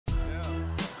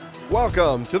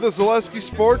Welcome to the Zaleski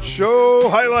Sports Show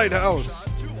Highlight House.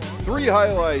 3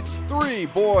 highlights, 3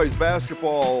 boys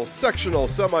basketball sectional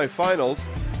semifinals.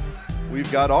 We've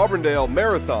got Auburndale,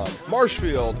 Marathon,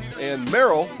 Marshfield, and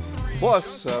Merrill,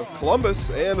 plus Columbus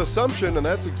and Assumption, and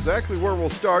that's exactly where we'll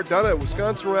start, down at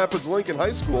Wisconsin Rapids Lincoln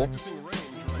High School,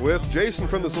 with Jason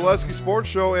from the Zaleski Sports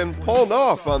Show and Paul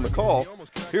Knopf on the call.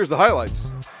 Here's the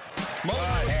highlights.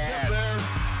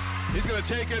 He's going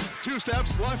to take it 2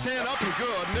 steps, left hand up and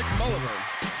good. Nick Mulliver.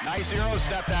 Nice Euro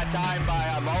step that time by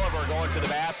Mulliver going to the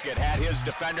basket. Had his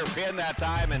defender pinned that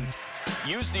time and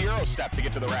used the Euro step to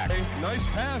get to the rack. Nice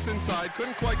pass inside,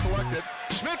 couldn't quite collect it.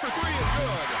 Schmidt for 3 is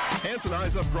good. Hansen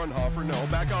eyes up Grunhofer, no.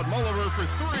 Back out Mulliver for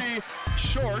 3,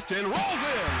 short and rolls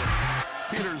in.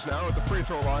 Peters now at the free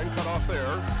throw line, cut off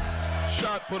there.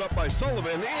 Shot put up by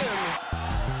Sullivan, in.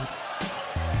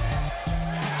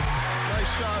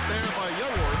 Nice shot there by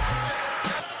Youngworth.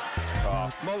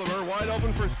 Mulliver wide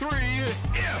open for 3.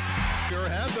 Yes!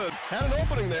 Had an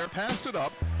opening there, passed it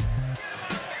up.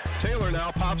 Taylor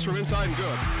now pops from inside and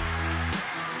good.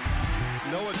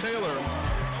 Noah Taylor.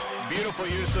 Beautiful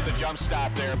use of the jump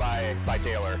stop there by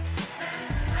Taylor.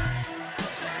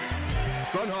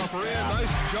 Grunhofer in.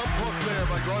 Nice jump hook there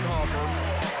by Grunhofer.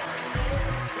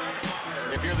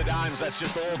 If you're the Dimes, that's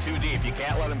just a little too deep. You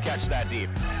can't let them catch that deep.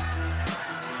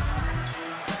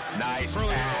 Nice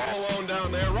pass. All alone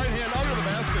down there. Right hand under the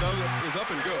basket is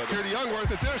up and good. Here to Youngworth.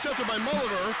 It's intercepted by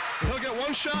Mulliver. He'll get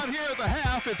 1 shot here at the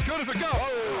half. It's good if it goes.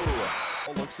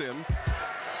 Oh! Looks in.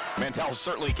 Mantell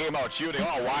certainly came out shooting.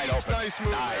 Oh, wide open. Nice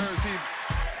move there.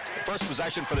 First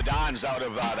possession for the Dons out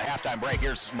of the halftime break.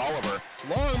 Here's Mulliver.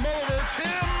 Long Mulliver.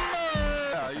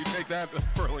 Timber! Yeah, you take that,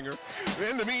 Perlinger.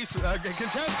 Into me.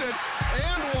 Contested.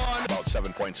 And 1. About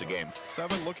 7 points a game.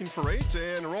 7 looking for 8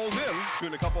 and rolls in.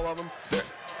 Doing a couple of them. There.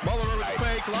 Mulliver with the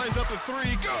fake, lines up the 3,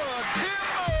 good!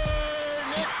 Timber!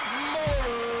 Nick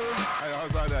Mulliver!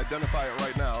 How's I to identify it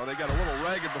right now? They got a little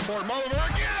ragged before. Mulliver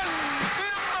again!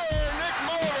 Timber! Nick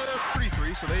Mulliver!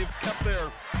 33, so they've kept their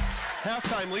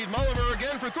halftime lead. Mulliver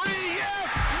again for 3, yes!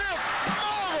 Nick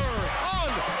Mulliver!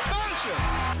 Unconscious!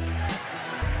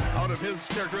 Out of his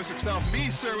characteristic self,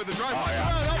 Meese there with the drive.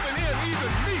 Up and in, even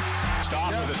Meese!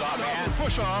 Stop with his man.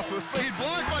 Push off, fade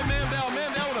blocked by Mandel.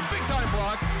 Mandel with a big time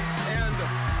block. And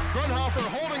Grunhofer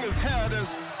holding his head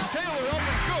as Taylor up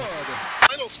and good.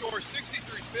 Final score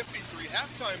 63-53.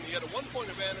 Halftime, he had a 1-point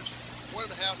advantage.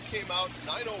 1.5 came out,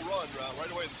 9-0 run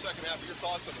right away in the second half. Your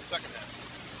thoughts on the second half?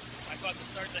 I thought to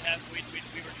start the half, we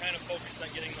were kind of focused on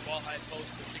getting the ball high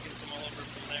post and kicking some all over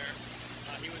from there.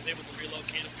 He was able to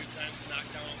relocate a few times, knock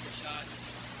down open shots.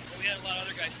 But we had a lot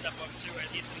of other guys step up too.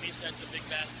 Ethan Meese had some big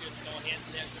baskets. Noah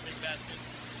Hansen had some big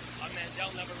baskets. Mandel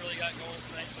never really got going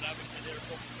tonight, but obviously they were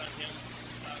focused on him.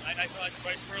 I thought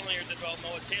Bryce Furlinger did well.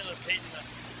 Noah Taylor, Peyton,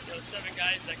 the 7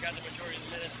 guys that got the majority of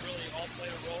the minutes really all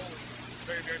played a role, and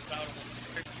very, very proud of them.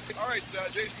 All right,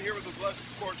 Jason here with the Zaleski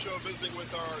Sports Show, visiting with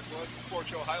our Zaleski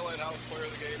Sports Show highlight house player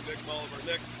of the game, Nick Mulliver.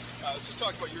 Nick, let's just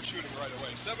talk about your shooting right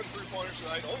away. 7 3-pointers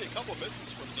tonight, only a couple of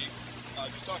misses from deep.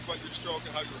 Just talk about your stroke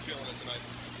and how you were feeling it tonight.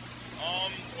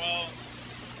 Well,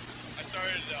 I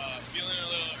started feeling it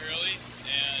a little early,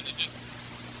 and it just,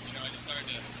 I just started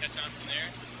to catch on from there.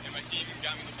 And my team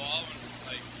got me the ball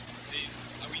when,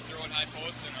 we throw it high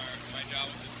post, and my job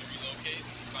was just to relocate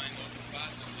and find open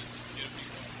spots and just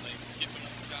get some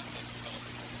open shots. So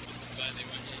just glad they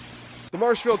went in. The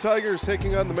Marshfield Tigers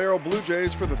taking on the Merrill Blue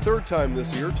Jays for the 3rd time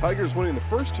this year. Tigers winning the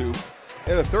first 2,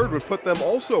 and a 3rd would put them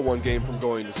also 1 game from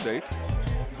going to state.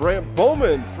 Brant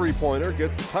Bowman 3-pointer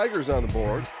gets the Tigers on the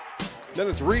board. Then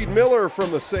it's Reed Miller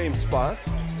from the same spot.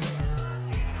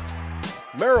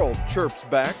 Merrill chirps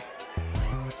back.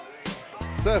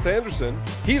 Seth Anderson,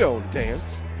 he don't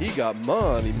dance. He got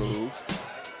money moves.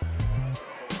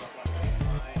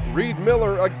 Reed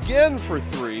Miller again for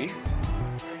 3.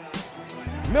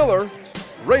 Miller,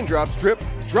 raindrops drip,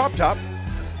 drop top.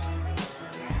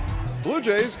 Blue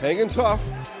Jays hanging tough.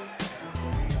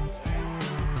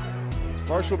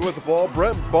 Marshfield with the ball.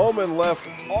 Brent Bowman left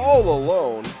all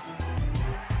alone.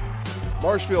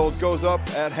 Marshfield goes up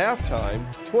at halftime,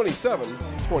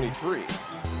 27-23.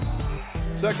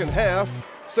 Second half,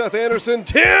 Seth Anderson,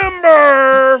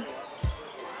 timber!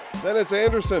 Then it's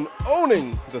Anderson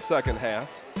owning the second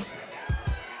half.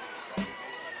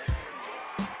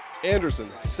 Anderson,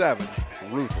 savage,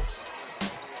 ruthless.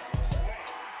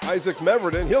 Isaac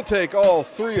Meverden, he'll take all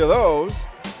 3 of those.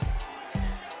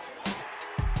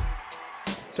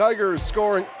 Tigers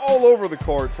scoring all over the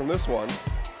court from this one.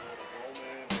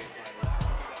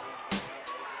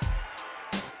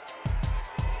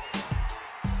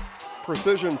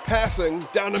 Precision passing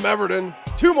down to Meverden.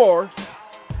 2 more.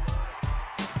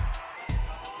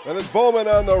 And it's Bowman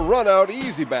on the run out,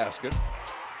 easy basket.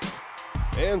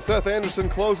 And Seth Anderson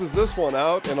closes this one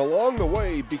out, and along the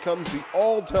way becomes the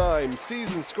all-time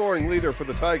season scoring leader for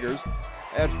the Tigers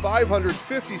at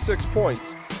 556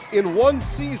 points in one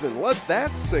season. Let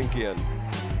that sink in.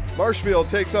 Marshfield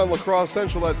takes on La Crosse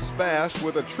Central at Spash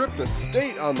with a trip to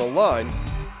state on the line.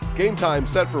 Game time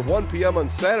set for 1 p.m. on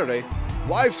Saturday.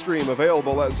 Live stream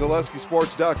available at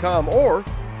ZaleskiSports.com, or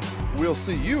we'll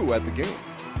see you at the game.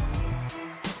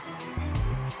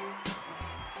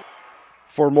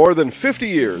 For more than 50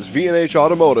 years, V&H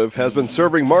Automotive has been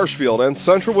serving Marshfield and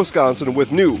central Wisconsin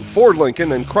with new Ford,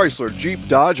 Lincoln, and Chrysler, Jeep,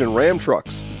 Dodge, and Ram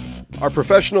trucks. Our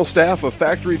professional staff of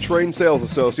factory-trained sales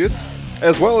associates,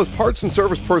 as well as parts and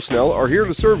service personnel, are here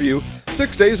to serve you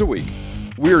 6 days a week.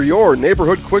 We are your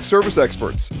neighborhood quick service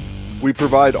experts. We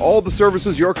provide all the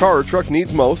services your car or truck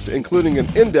needs most, including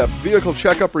an in-depth vehicle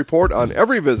checkup report on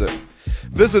every visit.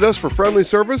 Visit us for friendly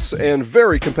service and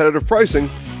very competitive pricing.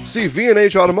 See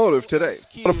V&H Automotive today.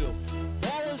 Ball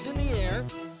is in the air.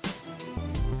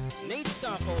 Nate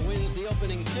Stoffel wins the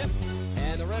opening tip,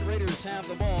 and the Red Raiders have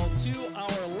the ball to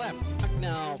our left.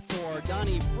 Now for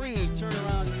Donnie Free,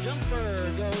 turnaround jumper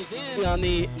goes in on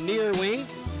the near wing,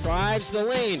 drives the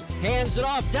lane, hands it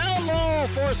off down low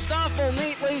for Stoffel.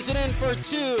 Nate lays it in for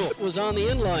two. It was on the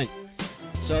inline.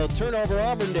 So turnover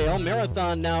Auburndale.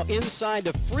 Marathon now inside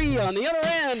to Free on the other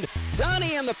end.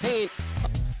 Donnie in the paint.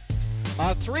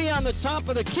 A three on the top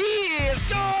of the key is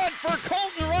good for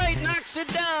Colton Wright. Knocks it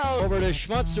down. Over to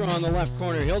Schmutzer on the left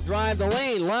corner. He'll drive the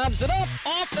lane. Lobs it up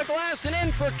off the glass and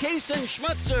in for Kaysen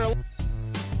Schmutzer.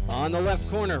 On the left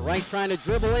corner. Wright trying to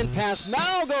dribble in. Pass.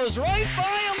 Mao goes right by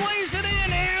him. Lays it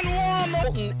in and one.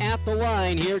 Colton at the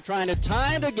line here trying to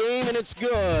tie the game, and it's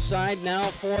good. Side now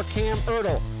for Cam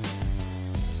Ertl.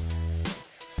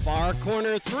 Far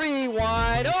corner three,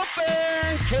 wide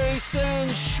open. Kaysen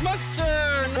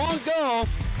Schmutzer won't go,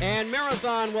 and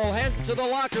Marathon will head to the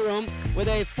locker room with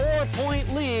a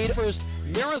 4-point lead. First,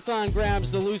 Marathon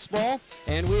grabs the loose ball,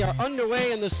 and we are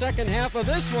underway in the second half of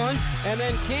this one. And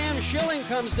then Cam Schilling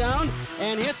comes down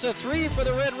and hits a three for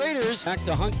the Red Raiders. Back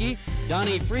to Hunky.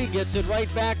 Donnie Free gets it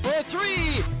right back for a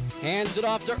three. Hands it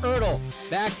off to Ertl.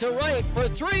 Back to Wright for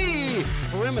three.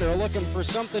 Perimeter looking for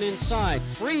something inside.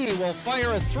 Free will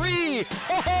fire a three.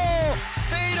 Oh,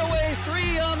 fadeaway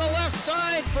three on the left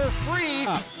side for Free.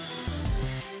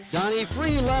 Donnie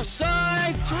Free left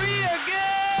side. Three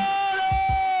again.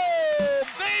 Oh,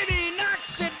 baby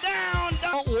knocks it down.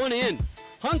 One in.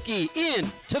 Hunky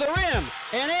in to the rim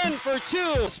and in for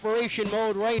two. Desperation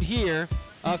mode right here.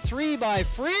 A three by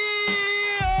Free.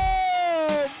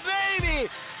 Oh, baby.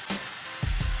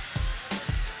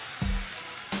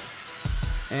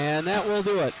 And that will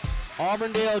do it.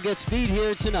 Auburndale gets beat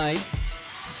here tonight,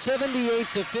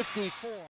 78-54.